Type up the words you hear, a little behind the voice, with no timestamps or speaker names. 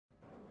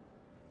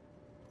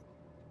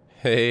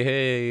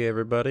Hey,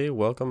 everybody,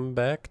 welcome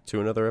back to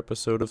another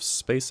episode of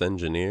Space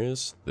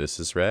Engineers. This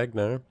is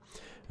Ragnar,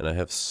 and I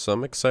have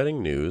some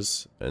exciting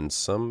news and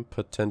some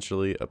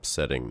potentially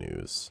upsetting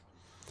news.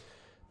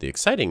 The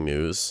exciting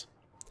news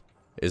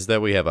is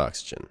that we have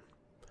oxygen.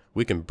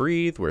 We can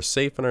breathe, we're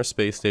safe in our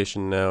space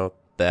station now,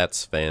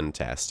 that's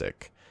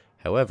fantastic.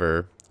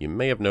 However, you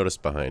may have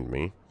noticed behind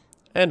me,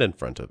 and in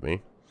front of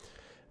me,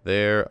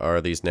 there are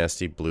these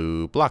nasty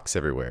blue blocks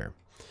everywhere.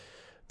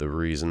 The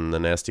reason the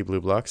nasty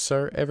blue blocks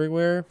are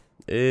everywhere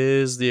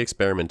is the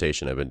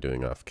experimentation I've been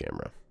doing off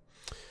camera.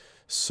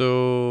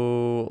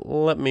 So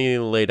let me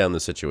lay down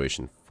the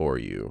situation for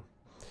you.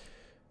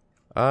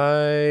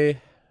 I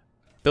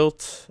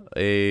built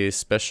a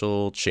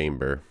special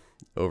chamber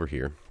over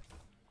here.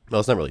 Well,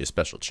 it's not really a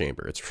special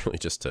chamber. It's really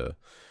just a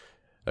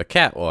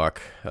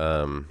catwalk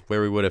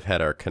where we would have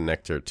had our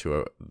connector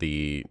to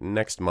the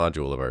next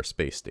module of our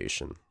space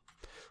station.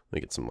 Let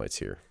me get some lights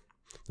here.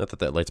 Not that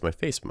that lights my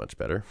face much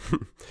better.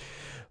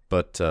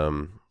 But,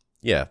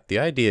 yeah, the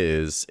idea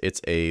is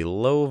it's a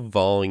low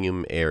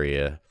volume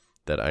area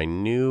that I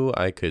knew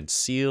I could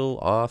seal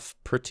off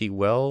pretty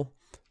well.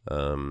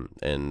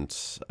 And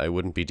I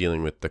wouldn't be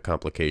dealing with the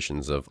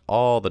complications of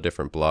all the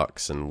different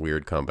blocks and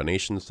weird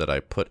combinations that I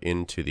put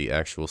into the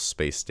actual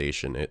space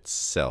station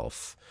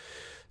itself.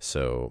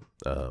 So,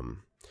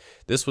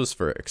 this was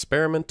for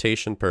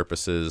experimentation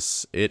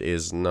purposes. It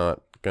is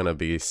not going to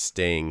be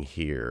staying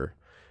here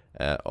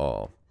at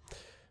all.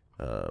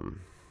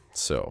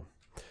 So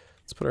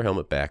let's put our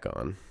helmet back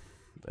on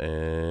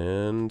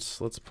and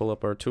let's pull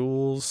up our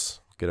tools,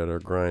 get out our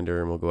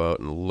grinder, and we'll go out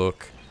and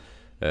look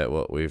at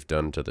what we've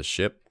done to the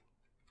ship.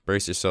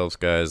 Brace yourselves,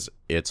 guys.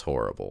 It's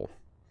horrible.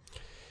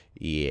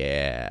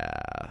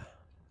 Yeah.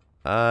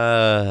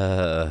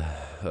 I'm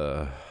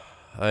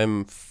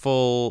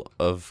full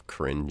of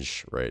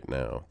cringe right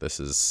now. This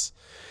is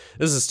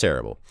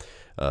terrible.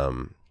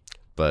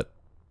 But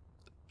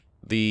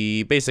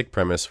the basic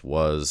premise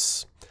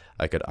was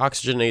I could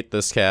oxygenate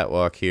this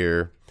catwalk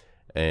here,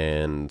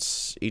 and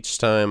each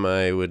time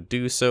I would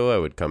do so, I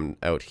would come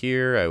out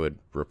here, I would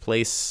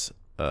replace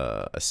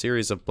a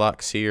series of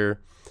blocks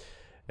here,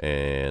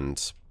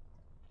 and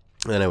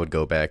then I would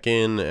go back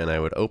in, and I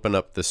would open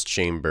up this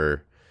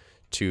chamber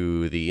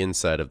to the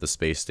inside of the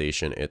space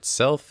station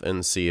itself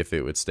and see if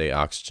it would stay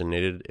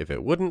oxygenated. If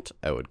it wouldn't,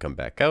 I would come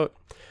back out.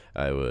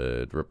 I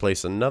would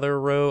replace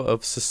another row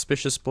of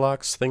suspicious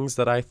blocks, things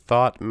that I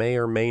thought may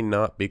or may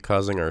not be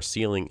causing our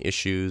sealing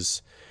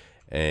issues,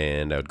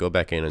 and I would go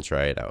back in and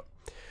try it out.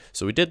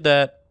 So we did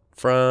that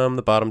from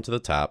the bottom to the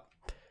top,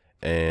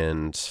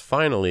 and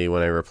finally,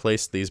 when I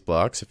replaced these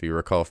blocks, if you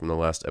recall from the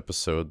last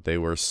episode, they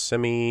were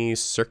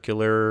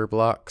semicircular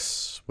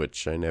blocks,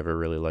 which I never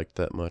really liked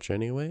that much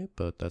anyway,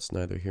 but that's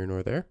neither here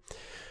nor there.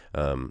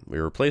 We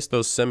replaced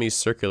those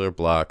semicircular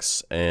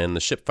blocks, and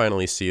the ship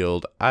finally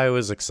sealed. I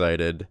was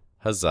excited.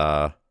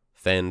 Huzzah.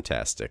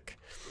 Fantastic.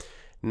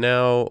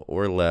 Now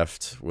we're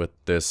left with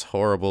this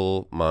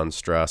horrible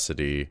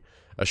monstrosity,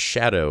 a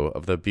shadow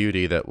of the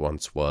beauty that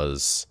once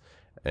was,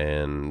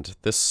 and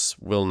this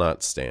will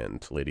not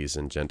stand, ladies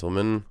and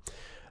gentlemen.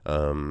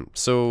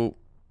 So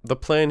the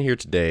plan here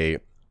today,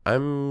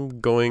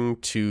 I'm going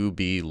to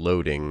be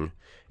loading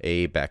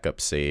a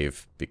backup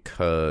save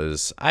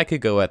because I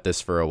could go at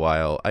this for a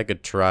while. I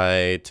could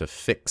try to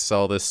fix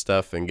all this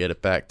stuff and get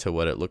it back to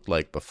what it looked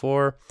like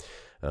before.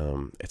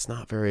 It's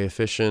not very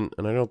efficient,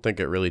 and I don't think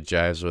it really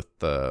jives with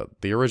the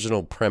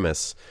original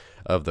premise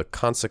of the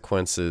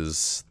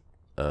consequences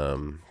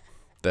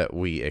that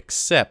we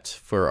accept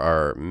for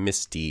our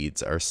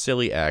misdeeds, our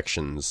silly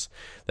actions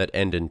that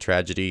end in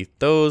tragedy.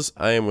 Those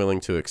I am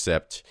willing to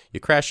accept. You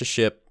crash a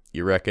ship,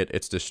 you wreck it,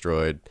 it's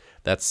destroyed.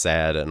 That's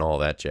sad and all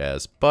that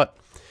jazz, but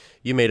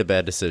you made a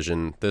bad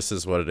decision. This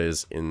is what it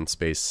is in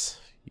space.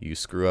 You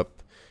screw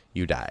up,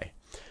 you die.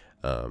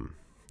 Of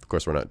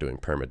course, we're not doing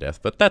permadeath,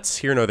 but that's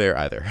here nor there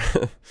either.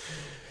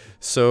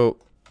 So,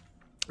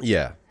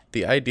 yeah,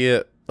 the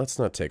idea... Let's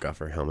not take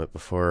off our helmet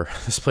before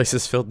this place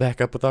is filled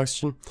back up with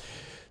oxygen.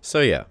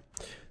 So, yeah,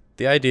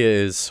 the idea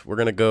is we're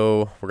going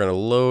to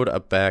load a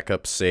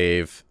backup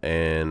save,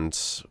 and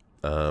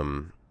I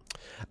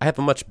have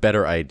a much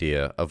better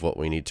idea of what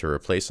we need to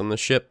replace on the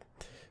ship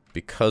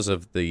because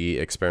of the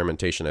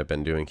experimentation I've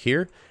been doing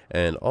here.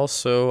 And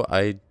also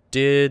I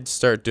did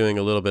start doing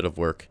a little bit of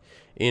work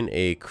in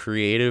a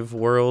creative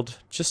world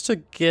just to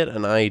get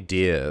an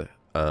idea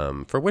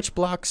for which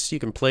blocks you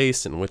can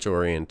place and which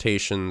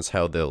orientations,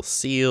 how they'll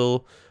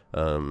seal,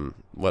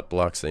 what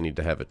blocks they need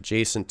to have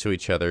adjacent to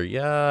each other,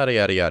 yada,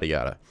 yada, yada,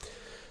 yada.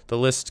 The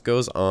list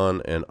goes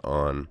on and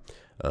on.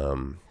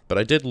 But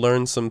I did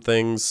learn some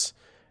things,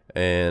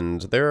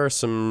 and there are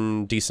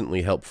some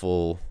decently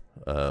helpful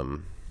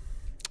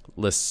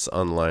lists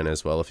online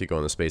as well. If you go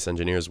on the Space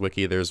Engineers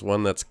wiki, there's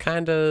one that's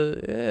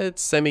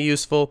it's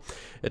semi-useful.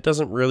 It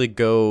doesn't really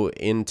go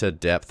into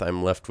depth.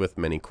 I'm left with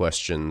many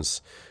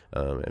questions,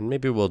 and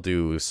maybe we'll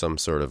do some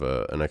sort of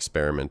an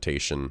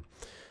experimentation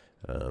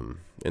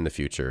in the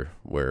future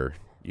where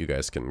you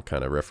guys can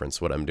kind of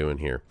reference what I'm doing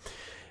here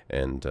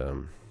and,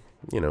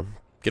 you know,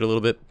 get a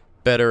little bit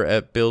better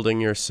at building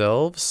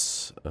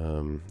yourselves.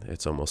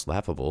 It's almost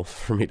laughable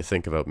for me to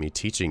think about me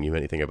teaching you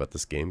anything about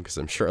this game, because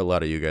I'm sure a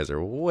lot of you guys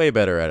are way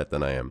better at it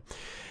than I am.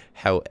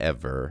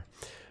 However,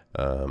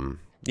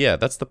 yeah,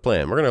 that's the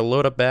plan. We're going to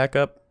load a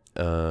backup,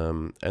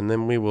 and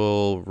then we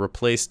will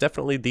replace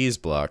definitely these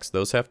blocks.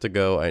 Those have to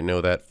go. I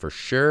know that for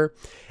sure.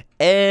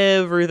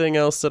 Everything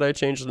else that I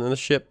changed in the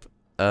ship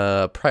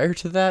prior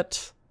to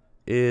that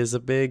is a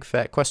big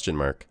fat question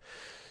mark.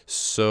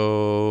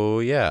 So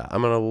yeah,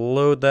 I'm gonna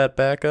load that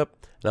back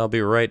up and I'll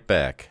be right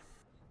back.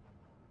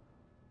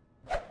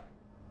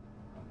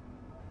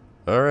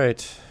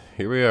 Alright,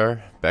 here we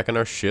are, back in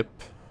our ship,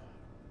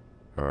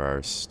 or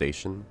our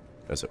station,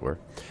 as it were.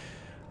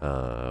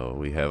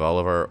 We have all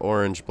of our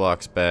orange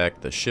blocks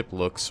back. The ship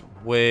looks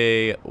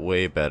way,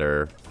 way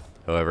better.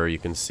 However, you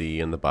can see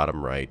in the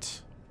bottom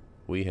right,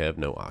 we have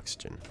no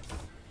oxygen.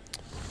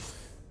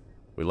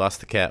 We lost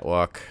the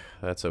catwalk.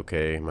 That's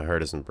okay. My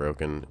heart isn't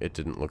broken. It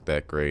didn't look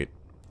that great.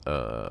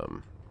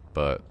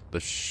 But the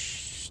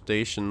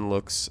station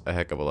looks a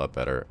heck of a lot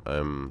better.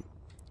 I'm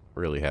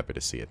really happy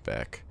to see it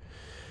back.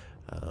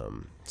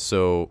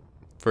 So,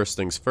 first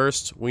things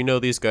first, we know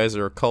these guys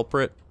are a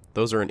culprit.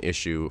 Those are an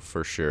issue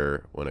for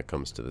sure when it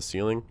comes to the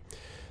ceiling.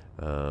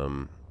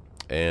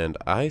 And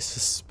I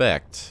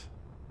suspect,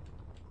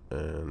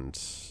 and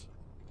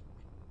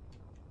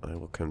I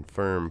will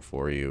confirm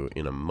for you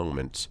in a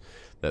moment,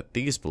 that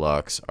these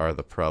blocks are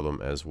the problem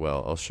as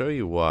well. I'll show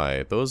you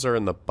why. Those are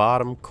in the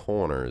bottom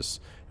corners,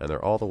 and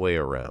they're all the way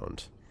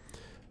around.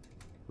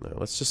 Now,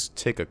 let's just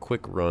take a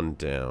quick run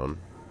down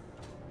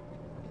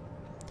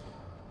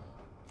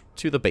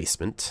to the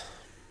basement.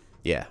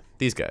 Yeah,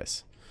 these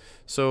guys.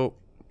 So,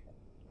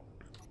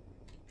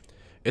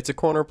 it's a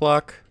corner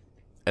block,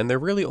 and they're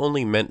really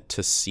only meant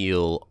to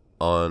seal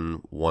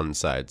on one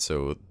side.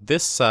 So,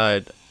 this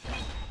side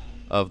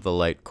of the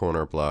light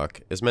corner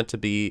block is meant to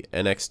be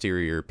an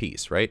exterior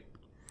piece, right?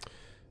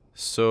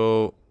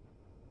 So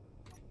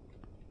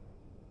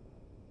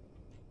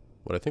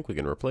what I think we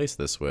can replace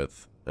this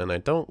with, and I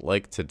don't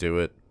like to do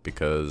it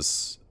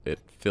because it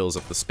fills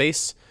up the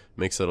space,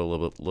 makes it a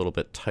little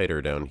bit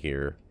tighter down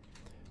here,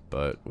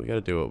 but we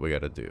gotta do what we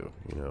gotta do,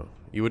 you know.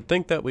 You would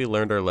think that we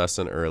learned our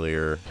lesson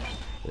earlier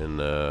in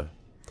the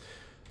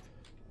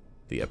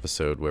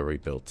episode where we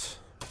built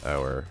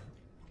our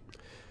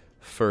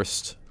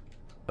first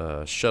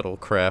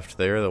shuttlecraft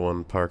there, the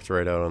one parked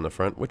right out on the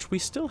front, which we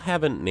still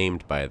haven't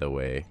named, by the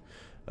way.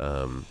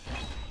 And,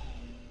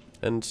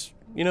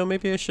 you know,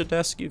 maybe I should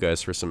ask you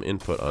guys for some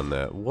input on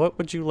that. What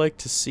would you like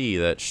to see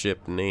that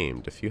ship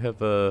named? If you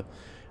have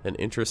an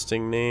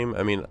interesting name.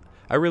 I mean,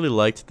 I really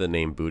liked the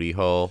name Booty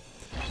Hall.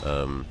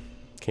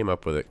 Came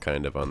up with it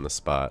kind of on the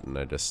spot, and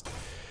I just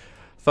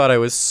thought I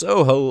was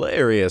so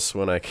hilarious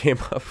when I came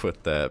up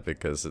with that,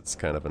 because it's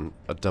kind of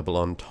a double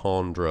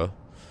entendre.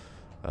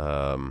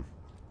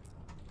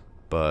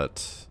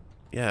 But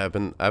yeah,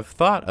 I've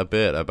thought a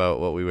bit about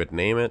what we would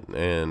name it,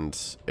 and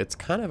it's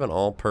kind of an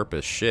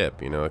all-purpose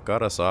ship. You know, it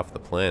got us off the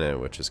planet,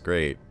 which is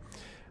great.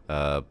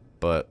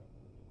 But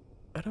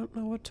I don't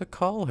know what to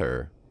call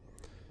her.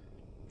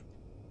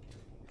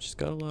 She's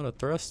got a lot of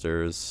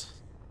thrusters.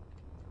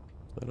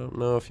 I don't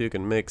know if you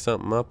can make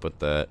something up with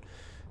that.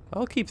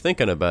 I'll keep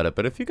thinking about it,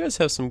 but if you guys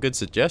have some good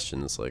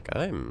suggestions, like,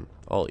 I'm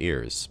all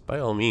ears. By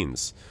all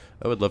means,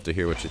 I would love to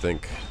hear what you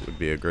think would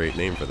be a great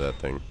name for that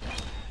thing.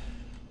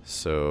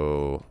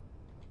 So,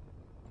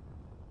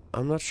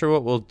 I'm not sure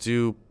what we'll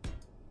do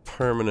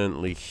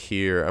permanently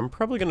here. I'm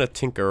probably going to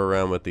tinker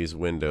around with these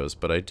windows,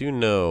 but I do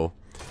know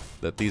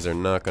that these are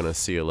not going to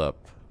seal up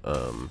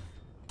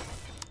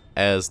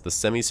as the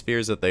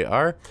semi-spheres that they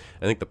are.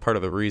 I think the part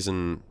of the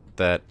reason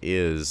that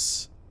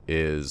is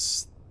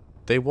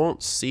they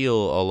won't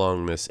seal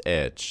along this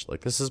edge.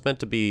 Like, this is meant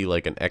to be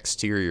like an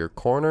exterior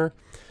corner,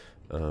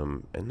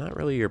 and not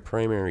really your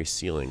primary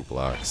ceiling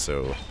block.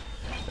 So,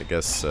 I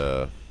guess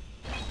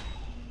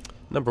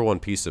number one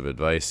piece of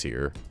advice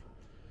here: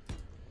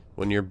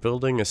 when you're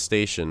building a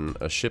station,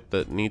 a ship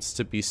that needs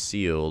to be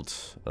sealed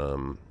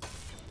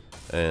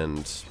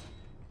and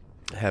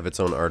have its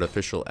own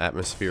artificial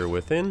atmosphere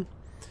within,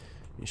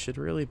 you should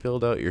really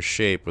build out your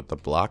shape with the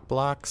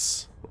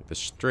blocks, like the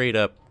straight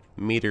up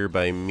meter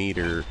by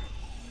meter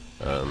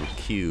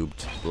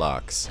cubed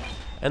blocks,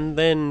 and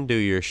then do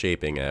your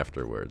shaping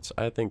afterwards.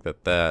 I think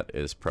that that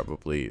is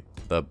probably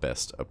the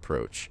best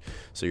approach.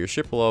 So your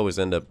ship will always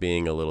end up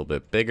being a little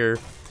bit bigger,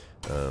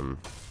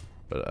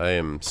 but I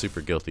am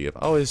super guilty of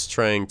always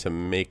trying to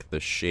make the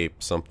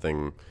shape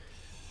something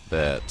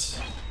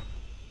that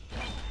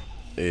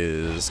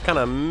is kind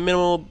of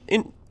minimal,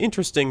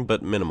 interesting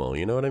but minimal,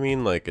 you know what I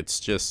mean? Like,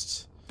 it's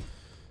just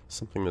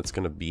something that's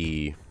going to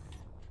be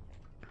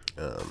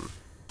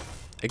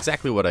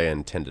exactly what I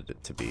intended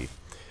it to be,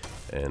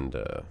 and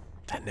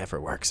that never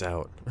works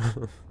out.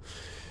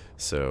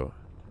 So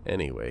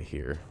anyway,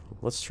 here,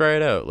 let's try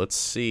it out. Let's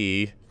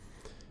see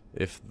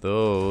if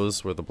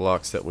those were the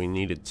blocks that we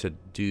needed to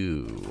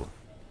do.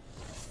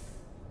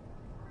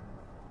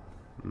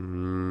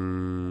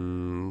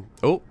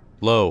 Oh,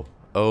 low.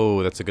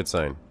 Oh, that's a good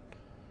sign.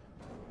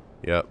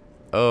 Yep.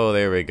 Oh,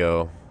 there we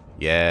go.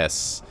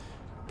 Yes.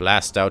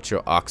 Blast out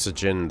your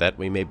oxygen that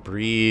we may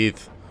breathe.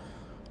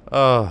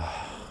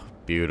 Oh,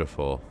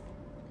 beautiful.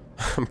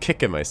 I'm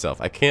kicking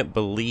myself. I can't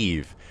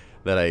believe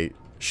that I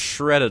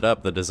shredded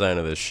up the design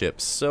of this ship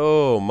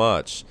so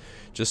much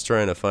just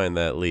trying to find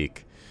that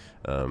leak.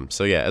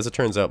 So yeah, as it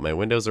turns out, my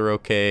windows are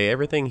okay.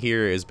 Everything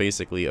here is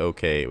basically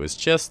okay. It was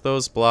just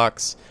those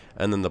blocks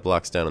and then the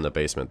blocks down in the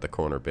basement, the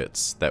corner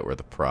bits, that were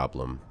the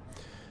problem.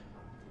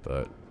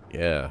 But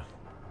yeah,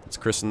 let's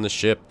christen the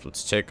ship.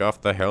 Let's take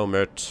off the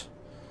helmet.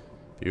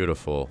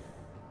 Beautiful.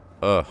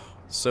 Ugh,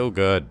 so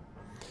good.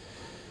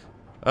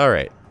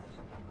 Alright,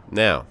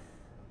 now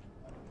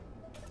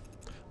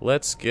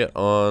let's get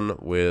on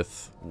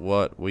with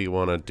what we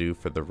want to do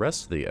for the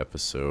rest of the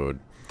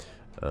episode.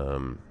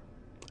 And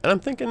I'm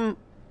thinking,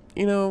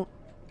 you know,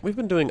 we've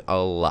been doing a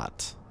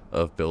lot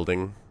of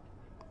building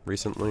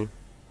recently.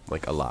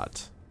 Like, a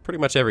lot. Pretty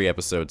much every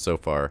episode so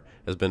far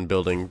has been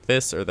building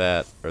this or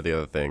that or the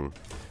other thing.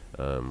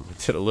 We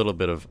did a little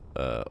bit of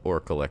ore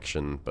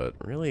collection, but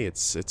really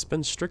it's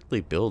been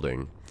strictly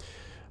building.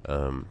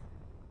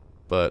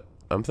 But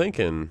I'm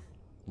thinking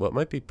what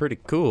might be pretty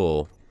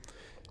cool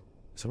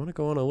is I want to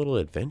go on a little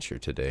adventure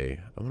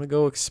today. I want to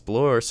go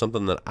explore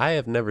something that I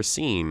have never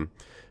seen.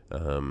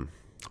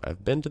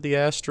 I've been to the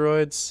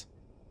asteroids.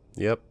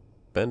 Yep,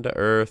 been to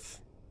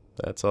Earth.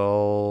 That's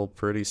all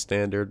pretty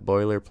standard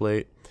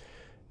boilerplate.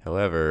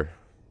 However,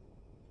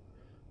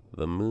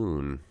 the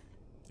moon,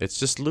 it's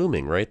just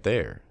looming right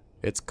there.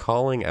 It's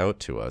calling out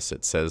to us.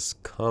 It says,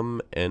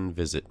 "Come and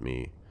visit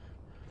me."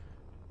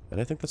 And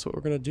I think that's what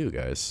we're going to do,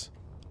 guys.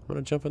 I'm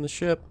going to jump on the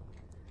ship.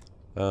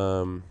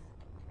 Right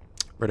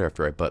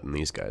after I button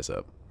these guys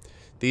up.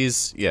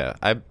 These, yeah,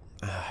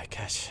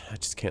 gosh, I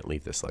just can't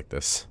leave this like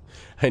this.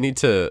 I need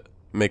to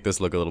make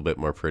this look a little bit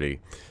more pretty.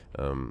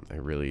 I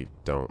really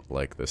don't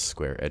like this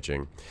square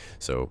edging.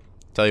 So,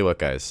 tell you what,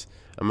 guys.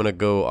 I'm going to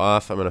go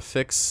off. I'm going to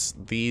fix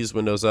these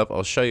windows up.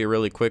 I'll show you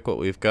really quick what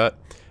we've got.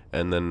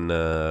 And then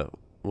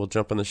we'll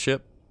jump on the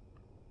ship.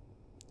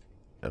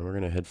 And we're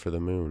going to head for the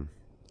moon.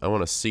 I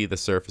want to see the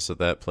surface of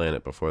that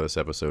planet before this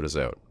episode is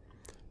out.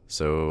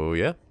 So,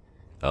 yeah.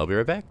 I'll be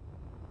right back.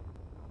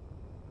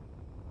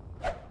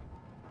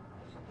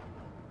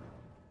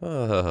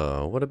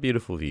 Oh, what a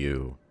beautiful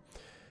view.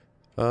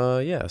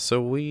 Yeah,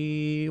 so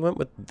we went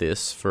with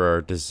this for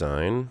our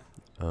design.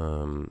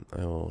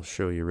 I'll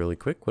show you really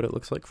quick what it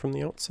looks like from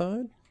the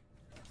outside.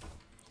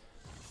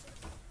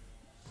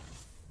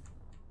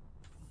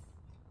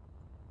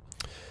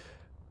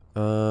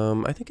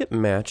 I think it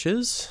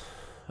matches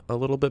a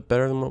little bit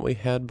better than what we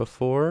had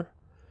before.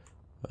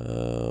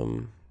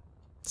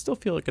 Still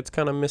feel like it's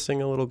kind of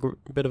missing a little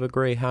bit of a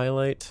gray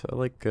highlight. I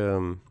like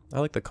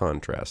the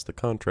contrast. The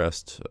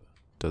contrast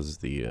does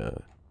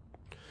the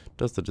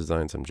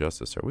design some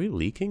justice. Are we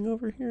leaking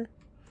over here?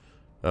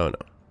 Oh no.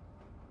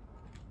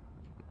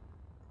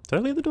 Did I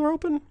leave the door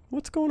open?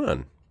 What's going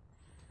on?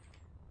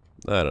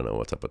 I don't know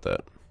what's up with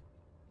that.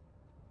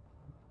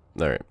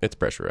 Alright, it's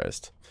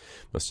pressurized.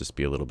 Must just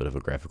be a little bit of a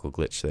graphical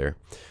glitch there.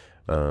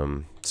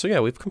 So yeah,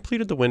 we've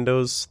completed the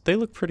windows. They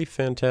look pretty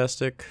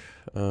fantastic.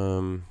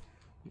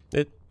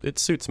 It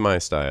suits my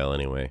style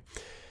anyway.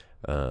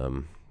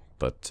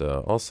 But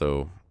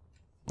also,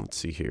 let's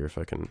see here if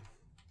I can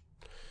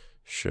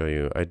show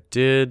you. I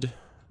did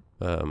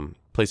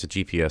place a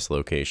GPS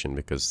location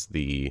because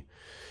the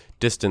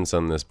distance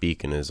on this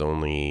beacon is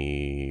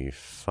only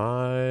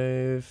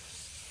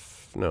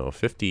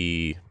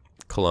 50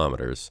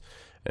 kilometers,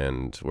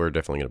 and we're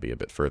definitely going to be a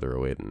bit further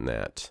away than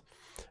that.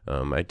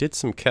 I did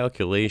some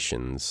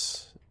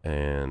calculations,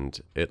 and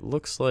it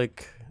looks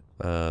like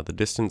the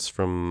distance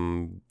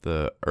from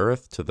the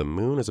Earth to the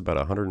moon is about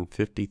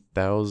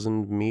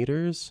 150,000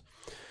 meters,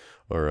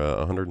 or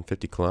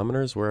 150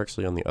 kilometers. We're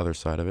actually on the other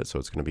side of it, so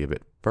it's going to be a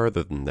bit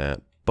further than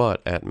that.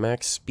 But at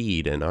max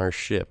speed in our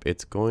ship,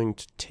 it's going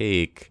to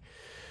take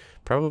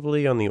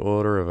probably on the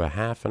order of a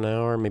half an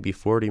hour, maybe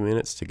 40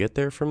 minutes to get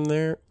there from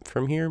here.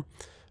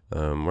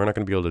 We're not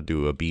going to be able to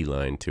do a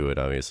beeline to it,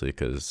 obviously,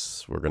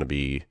 because we're going to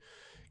be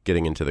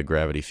getting into the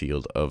gravity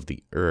field of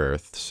the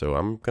Earth. So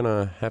I'm going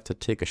to have to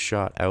take a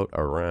shot out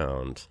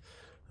around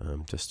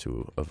just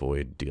to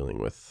avoid dealing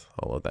with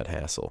all of that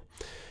hassle.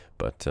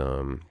 But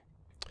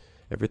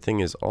everything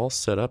is all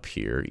set up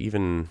here.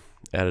 Even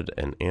added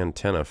an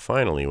antenna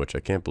finally, which I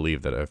can't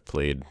believe that I've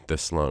played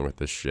this long with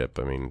this ship.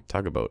 I mean,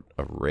 talk about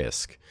a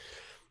risk.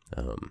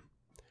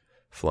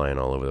 Flying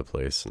all over the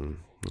place and,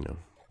 you know,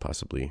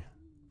 possibly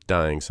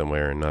dying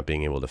somewhere and not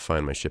being able to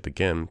find my ship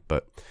again.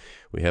 But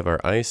we have our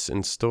ice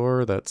in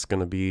store. That's going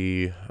to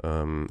be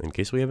in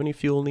case we have any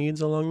fuel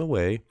needs along the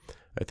way.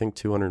 I think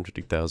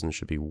 250,000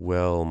 should be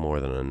well more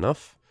than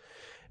enough.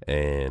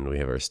 And we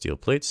have our steel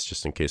plates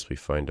just in case we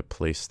find a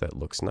place that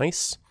looks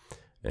nice.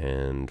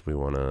 And we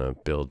want to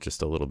build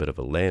just a little bit of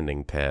a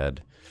landing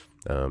pad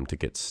to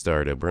get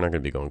started. We're not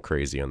going to be going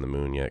crazy on the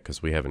moon yet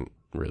because we haven't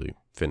really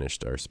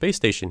finished our space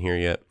station here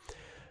yet.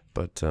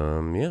 But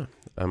yeah,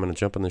 I'm going to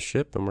jump on the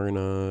ship and we're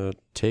going to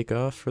take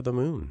off for the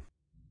moon.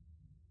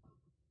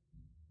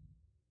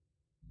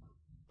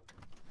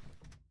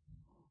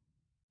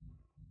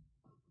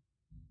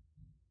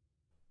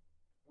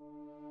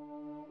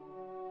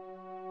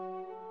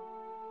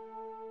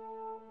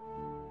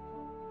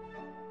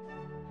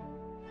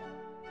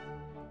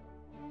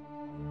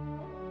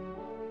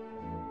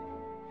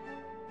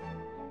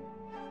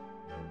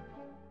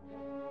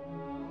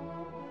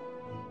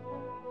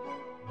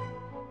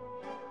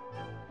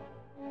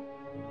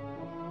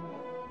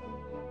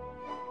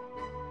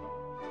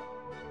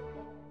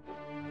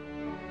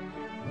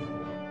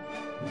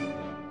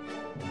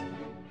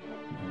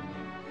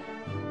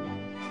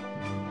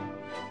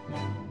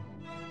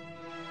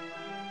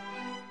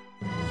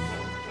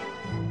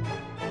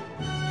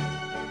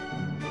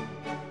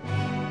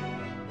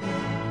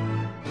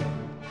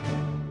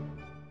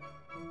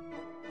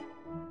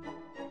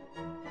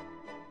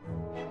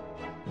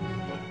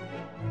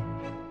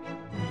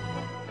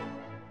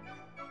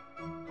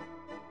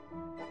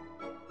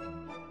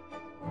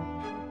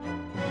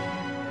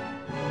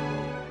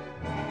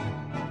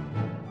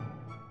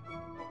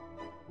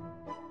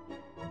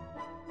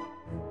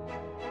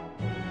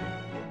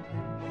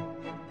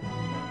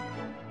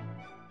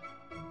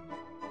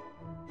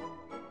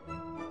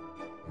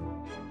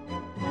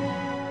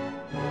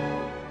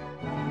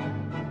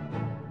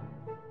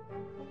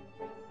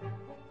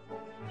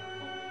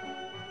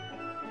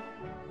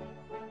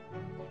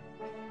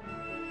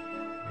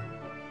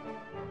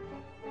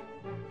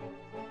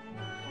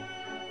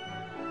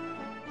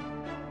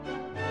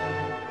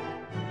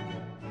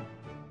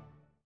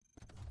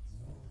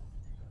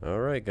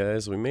 Alright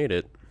guys, we made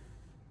it.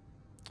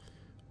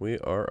 We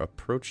are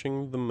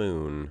approaching the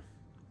moon.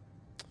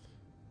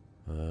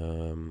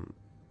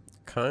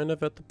 Kind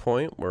of at the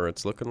point where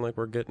it's looking like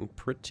we're getting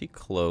pretty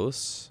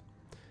close.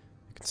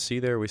 You can see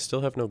there we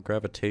still have no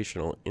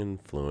gravitational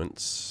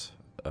influence.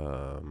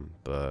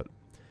 But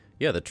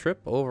yeah, the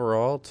trip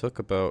overall took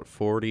about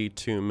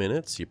 42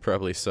 minutes. You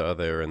probably saw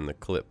there in the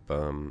clip,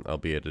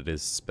 albeit it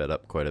is sped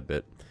up quite a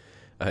bit.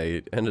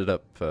 I ended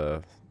up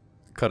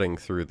cutting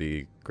through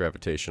the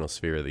gravitational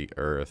sphere of the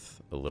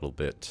Earth a little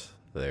bit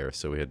there,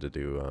 so we had to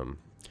do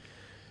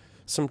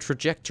some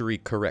trajectory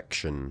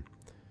correction.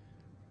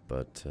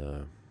 But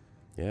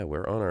yeah,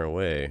 we're on our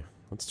way.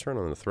 Let's turn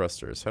on the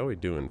thrusters. How are we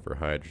doing for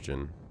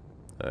hydrogen?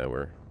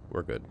 We're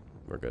good.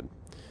 We're good.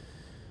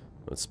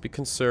 Let's be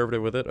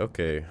conservative with it.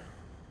 Okay.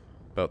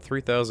 About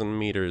 3,000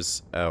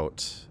 meters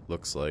out,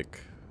 looks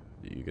like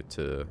you get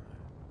to,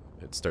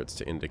 it starts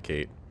to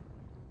indicate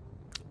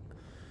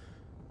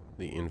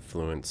the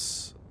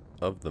influence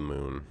of the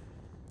moon.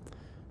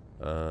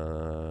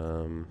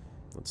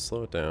 Let's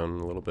slow it down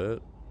a little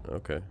bit.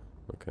 Okay,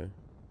 okay.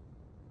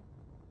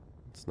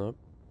 It's not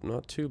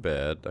too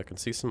bad. I can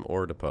see some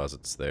ore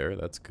deposits there.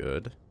 That's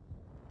good.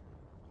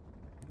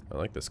 I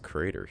like this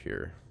crater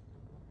here.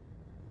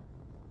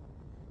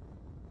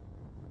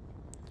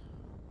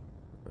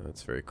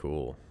 That's very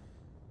cool.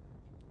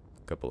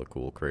 A couple of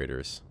cool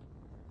craters.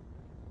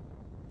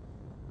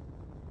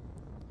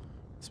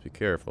 Let's be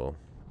careful.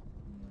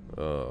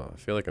 Oh, I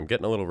feel like I'm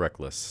getting a little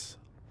reckless.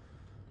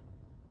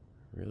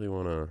 Really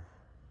wanna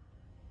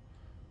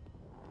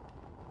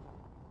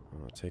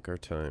take our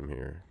time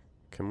here.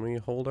 Can we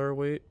hold our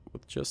weight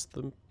with just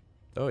the...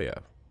 Oh yeah.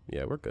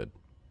 Yeah, we're good.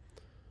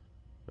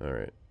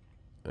 Alright.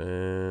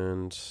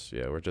 And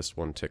yeah, we're just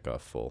one tick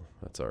off full.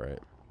 That's alright.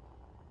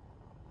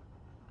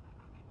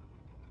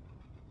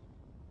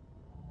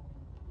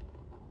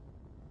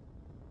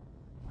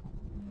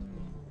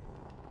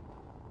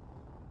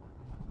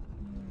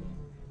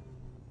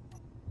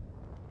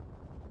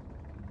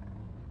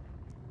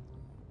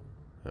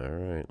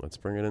 Alright, let's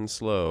bring it in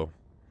slow.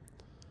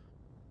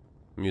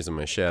 I'm using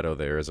my shadow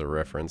there as a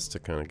reference to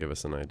kind of give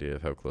us an idea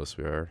of how close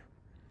we are.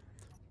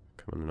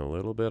 Coming in a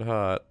little bit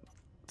hot.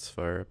 Let's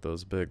fire up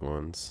those big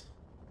ones.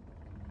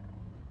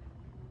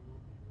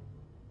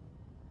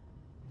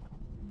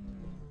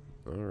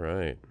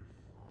 Alright.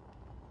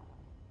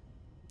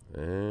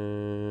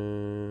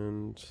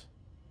 And...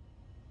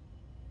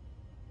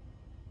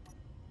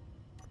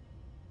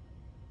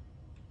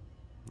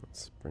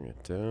 let's bring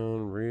it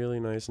down really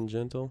nice and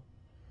gentle.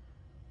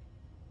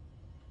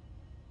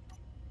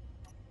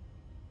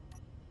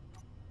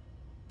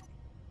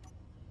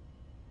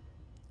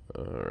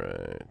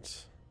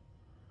 Alright.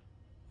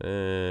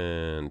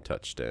 And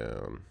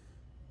touchdown.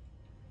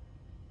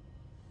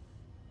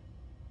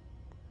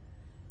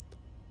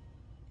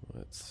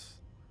 Let's...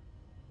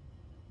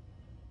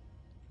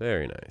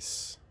 very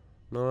nice.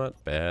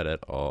 Not bad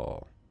at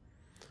all.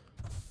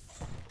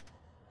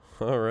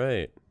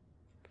 Alright.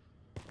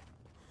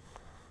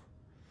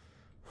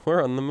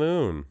 We're on the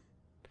moon.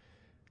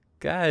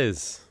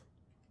 Guys,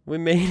 we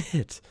made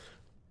it.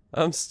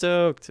 I'm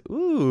stoked.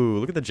 Ooh,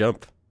 look at the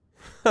jump.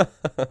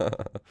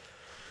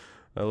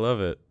 I love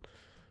it.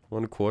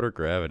 1/4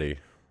 gravity.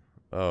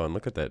 Oh, and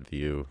look at that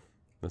view.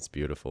 That's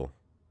beautiful.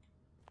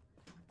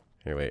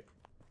 Here, wait.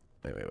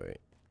 Wait.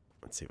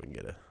 Let's see if we can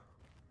get a...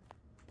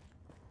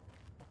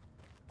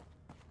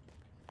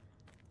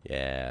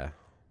 yeah.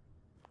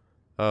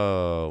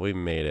 Oh, we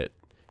made it.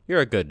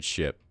 You're a good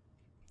ship.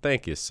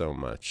 Thank you so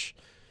much.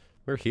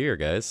 We're here,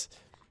 guys.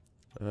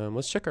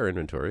 Let's check our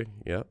inventory.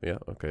 Yeah,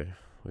 okay.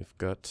 We've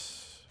got...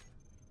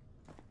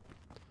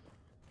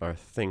 our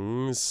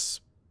things.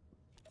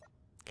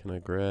 Can I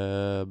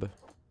grab...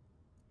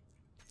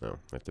 no,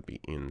 I have to be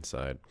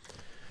inside.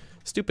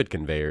 Stupid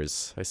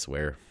conveyors, I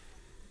swear.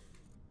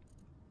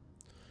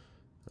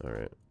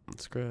 Alright,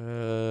 let's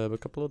grab a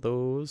couple of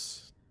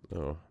those.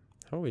 Oh,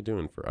 how are we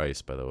doing for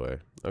ice, by the way?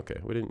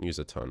 Okay, we didn't use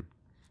a ton.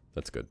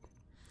 That's good.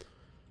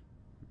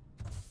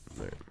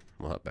 Alright,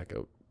 we'll hop back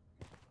out.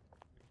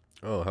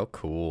 Oh, how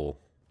cool.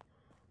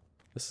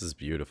 This is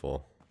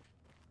beautiful.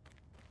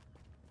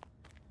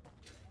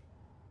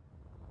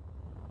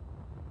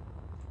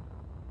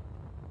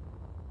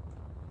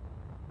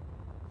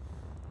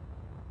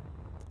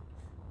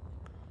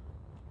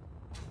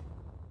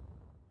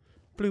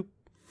 Bloop.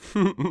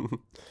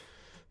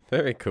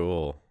 Very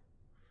cool.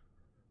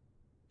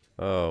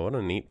 Oh, what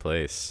a neat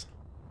place.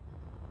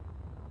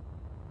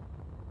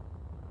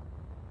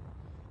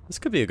 This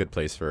could be a good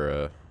place for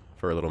a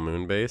little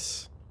moon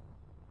base.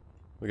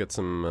 We got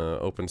some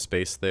open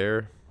space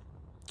there.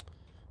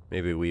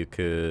 Maybe we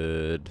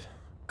could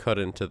cut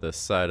into the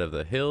side of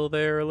the hill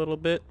there a little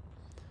bit.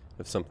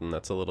 Have something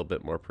that's a little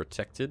bit more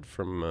protected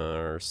from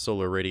our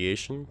solar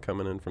radiation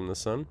coming in from the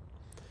sun.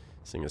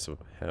 Seeing as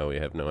how we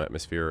have no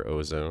atmosphere or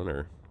ozone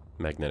or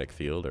magnetic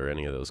field or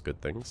any of those good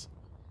things.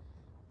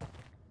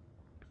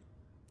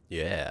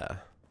 Yeah.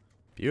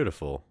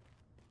 Beautiful.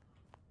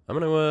 I'm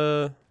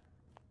gonna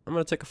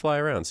take a fly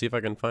around, see if I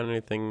can find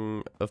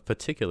anything of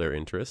particular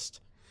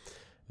interest.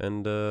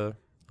 and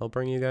I'll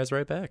bring you guys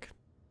right back.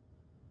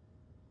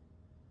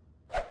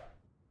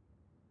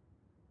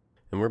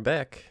 And we're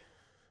back.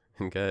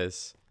 And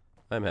guys,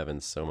 I'm having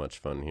so much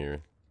fun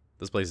here.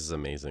 This place is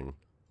amazing.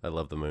 I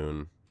love the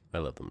moon. I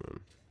love the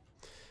moon.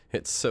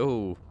 It's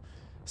so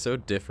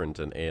different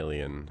and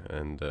alien,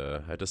 and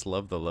I just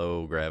love the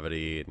low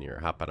gravity, and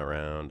you're hopping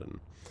around, and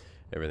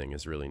everything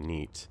is really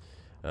neat.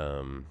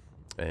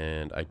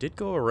 And I did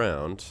go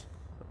around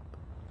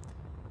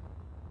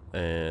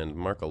and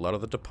mark a lot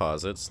of the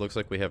deposits. Looks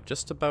like we have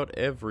just about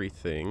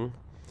everything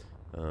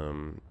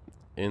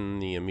in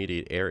the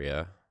immediate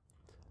area.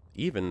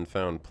 Even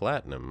found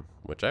platinum,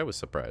 which I was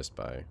surprised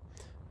by.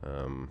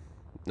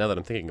 Now that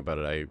I'm thinking about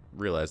it, I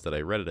realized that I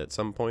read it at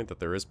some point that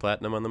there is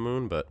platinum on the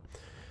moon, but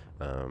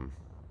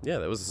yeah,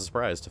 that was a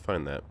surprise to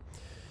find that.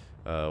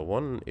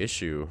 One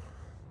issue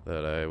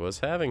that I was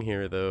having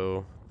here,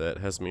 though, that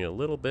has me a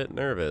little bit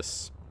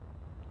nervous,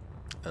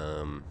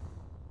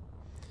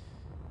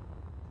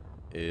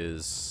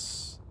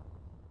 is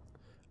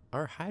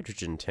our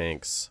hydrogen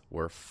tanks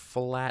were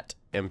flat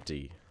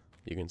empty.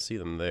 You can see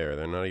them there.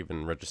 They're not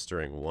even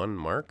registering one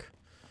mark.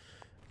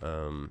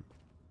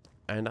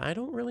 And I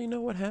don't really know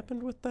what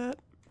happened with that.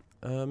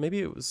 Maybe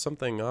it was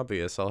something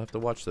obvious. I'll have to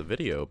watch the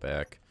video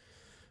back.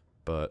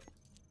 But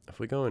if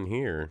we go in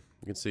here,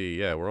 you can see,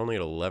 yeah, we're only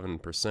at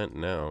 11%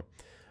 now.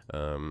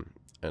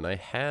 And I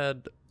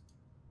had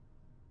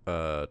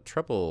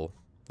trouble.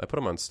 I put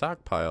them on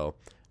stockpile.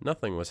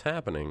 Nothing was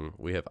happening.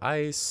 We have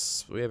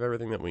ice. We have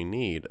everything that we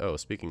need. Oh,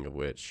 speaking of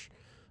which,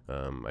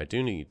 I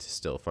do need to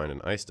still find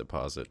an ice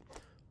deposit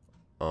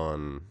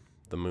on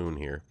the moon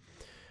here.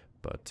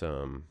 But,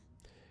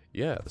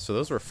 yeah, so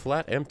those were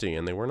flat empty,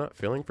 and they were not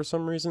filling for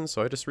some reason,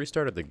 so I just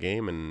restarted the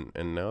game,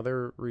 and now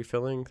they're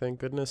refilling, thank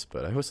goodness.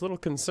 But I was a little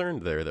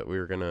concerned there that we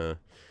were going to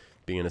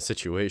be in a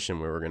situation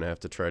where we're going to have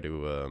to try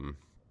to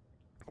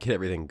get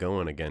everything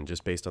going again,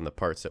 just based on the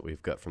parts that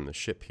we've got from the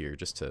ship here,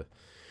 just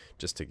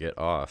to get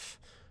off.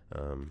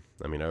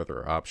 I mean, our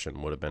other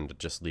option would have been to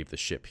just leave the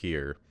ship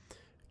here,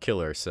 kill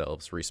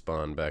ourselves,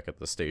 respawn back at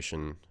the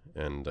station,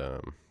 and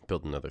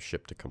build another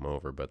ship to come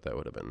over, but that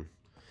would have been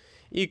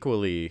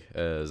equally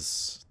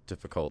as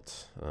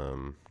difficult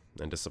and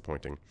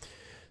disappointing.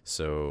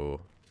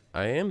 So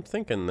I am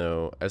thinking,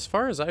 though, as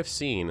far as I've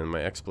seen in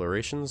my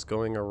explorations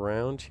going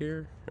around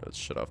here, let's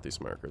shut off these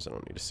markers, I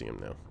don't need to see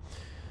them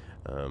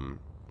now.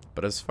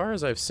 But as far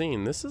as I've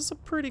seen, this is a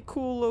pretty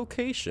cool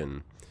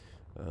location.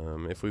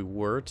 If we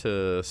were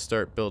to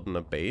start building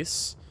a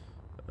base,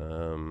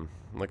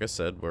 like I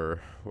said, we're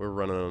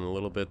running on a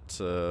little bit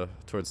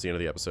towards the end of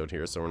the episode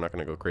here, so we're not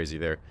going to go crazy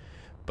there.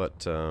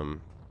 But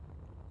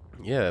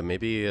yeah,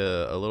 maybe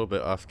a little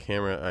bit off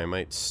camera, I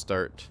might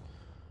start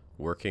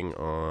working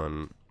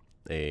on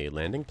a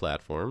landing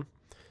platform.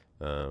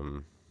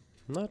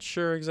 Not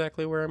sure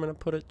exactly where I'm going to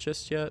put it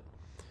just yet,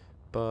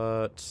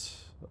 but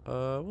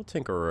we'll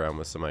tinker around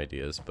with some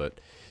ideas. But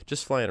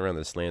just flying around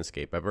this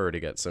landscape, I've already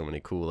got so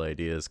many cool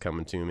ideas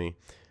coming to me,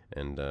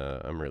 and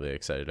I'm really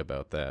excited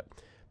about that.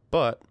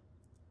 But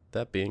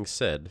that being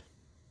said,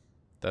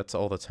 that's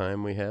all the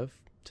time we have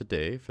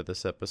today for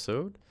this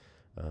episode.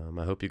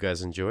 I hope you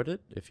guys enjoyed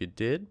it. If you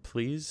did,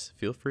 please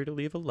feel free to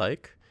leave a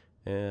like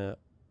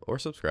or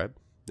subscribe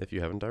if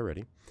you haven't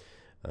already.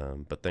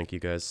 But thank you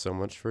guys so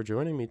much for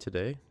joining me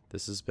today.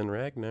 This has been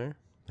Ragnar,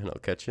 and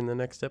I'll catch you in the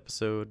next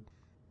episode.